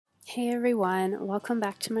Hey everyone, welcome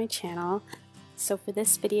back to my channel. So for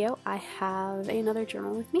this video I have another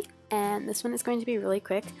journal with me, and this one is going to be really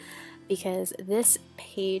quick because this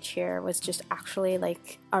page here was just actually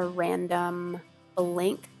like a random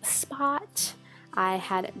blank spot. I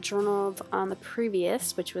had journaled on the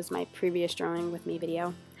previous, which was my previous journaling with me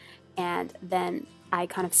video, and then I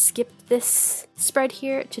kind of skipped this spread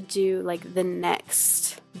here to do like the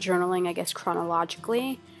next journaling, I guess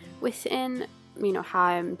chronologically within how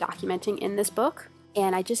I'm documenting in this book.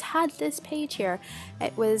 And I just had this page here.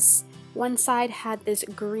 It was, one side had this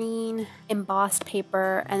green embossed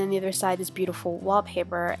paper and then the other side is beautiful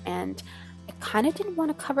wallpaper, and I kind of didn't want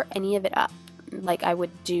to cover any of it up like I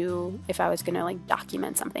would do if I was gonna like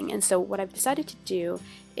document something. And so what I've decided to do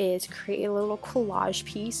is create a little collage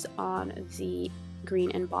piece on the green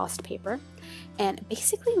embossed paper and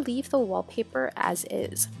basically leave the wallpaper as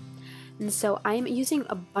is. And so I'm using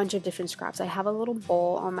a bunch of different scraps. I have a little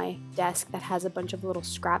bowl on my desk that has a bunch of little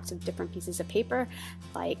scraps of different pieces of paper,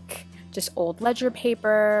 like just old ledger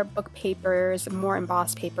paper, book papers, more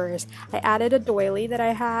embossed papers. I added a doily that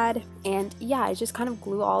I had, and yeah, I just kind of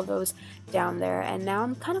glue all those down there. And now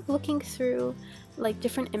I'm kind of looking through like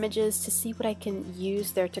different images to see what I can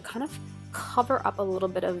use there to kind of cover up a little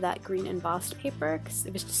bit of that green embossed paper because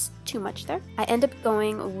it was just too much there. I end up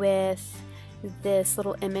going with this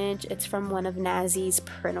little image. It's from one of Nazi's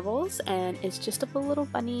printables, and it's just of a little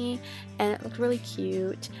bunny, and it looked really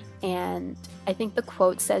cute. And I think the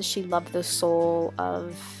quote says she loved the soul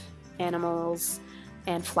of animals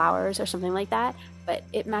and flowers or something like that, but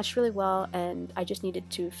it matched really well, and I just needed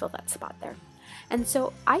to fill that spot there. And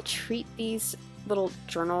so I treat these little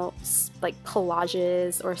journals like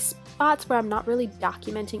collages or spots where I'm not really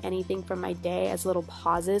documenting anything from my day as little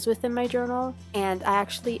pauses within my journal, and I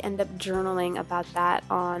actually end up journaling about that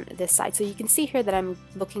on this side. So you can see here that I'm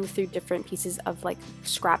looking through different pieces of like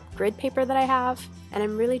scrap grid paper that I have, and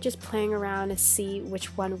I'm really just playing around to see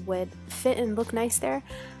which one would fit and look nice there.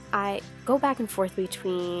 I go back and forth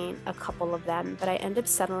between a couple of them, but I end up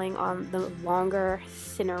settling on the longer,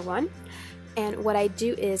 thinner one. And what I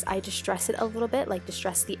do is I distress it a little bit, like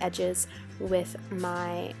distress the edges with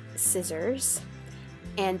my scissors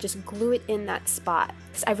and just glue it in that spot.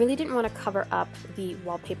 Because I really didn't want to cover up the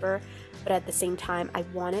wallpaper, but at the same time I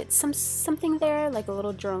wanted something there, like a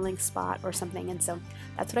little journaling spot or something. And so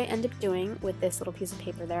that's what I end up doing with this little piece of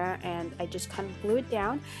paper there, and I just kind of glue it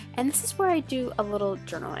down. And this is where I do a little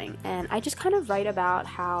journaling, and I just kind of write about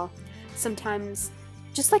how sometimes,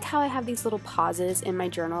 just like how I have these little pauses in my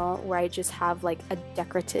journal where I just have like a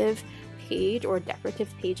decorative page or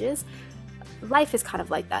decorative pages, life is kind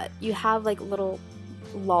of like that. You have like little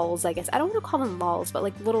lulls, I guess. I don't want to call them lulls, but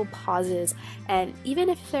like little pauses. And even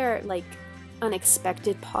if they're like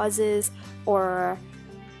unexpected pauses or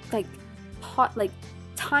like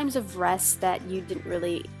times of rest that you didn't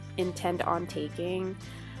really intend on taking,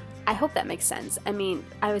 I hope that makes sense. I mean,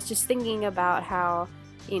 I was just thinking about how,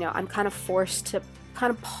 I'm kind of forced to kind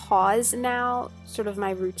of pause now sort of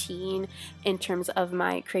my routine in terms of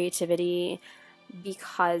my creativity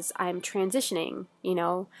because I'm transitioning,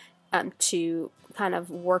 to kind of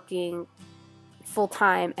working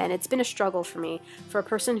full-time, and it's been a struggle for me. For a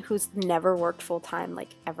person who's never worked full-time, like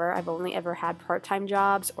ever, I've only ever had part-time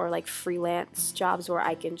jobs or like freelance jobs where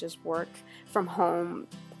I can just work from home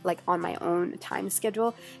like on my own time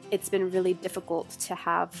schedule. It's been really difficult to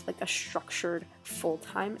have like a structured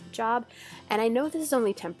full-time job. And I know this is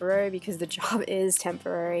only temporary because the job is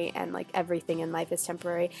temporary and like everything in life is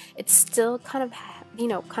temporary. It's still kind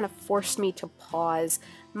of forced me to pause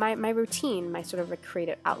my routine, my sort of a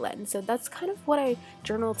creative outlet. And so that's kind of what I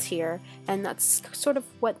journaled here, and that's sort of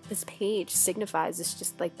what this page signifies. It's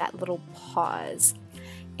just like that little pause.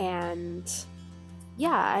 And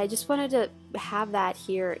yeah, I just wanted to have that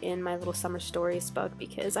here in my little summer stories book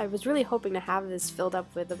because I was really hoping to have this filled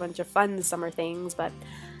up with a bunch of fun summer things, but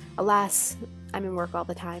alas, I'm in work all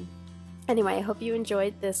the time. Anyway, I hope you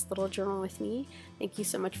enjoyed this little journal with me. Thank you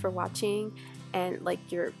so much for watching and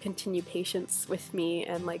like your continued patience with me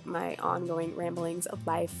and like my ongoing ramblings of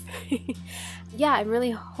life. Yeah, I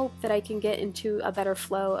really hope that I can get into a better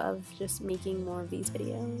flow of just making more of these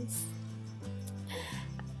videos.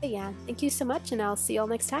 But yeah, thank you so much, and I'll see you all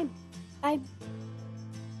next time. Bye!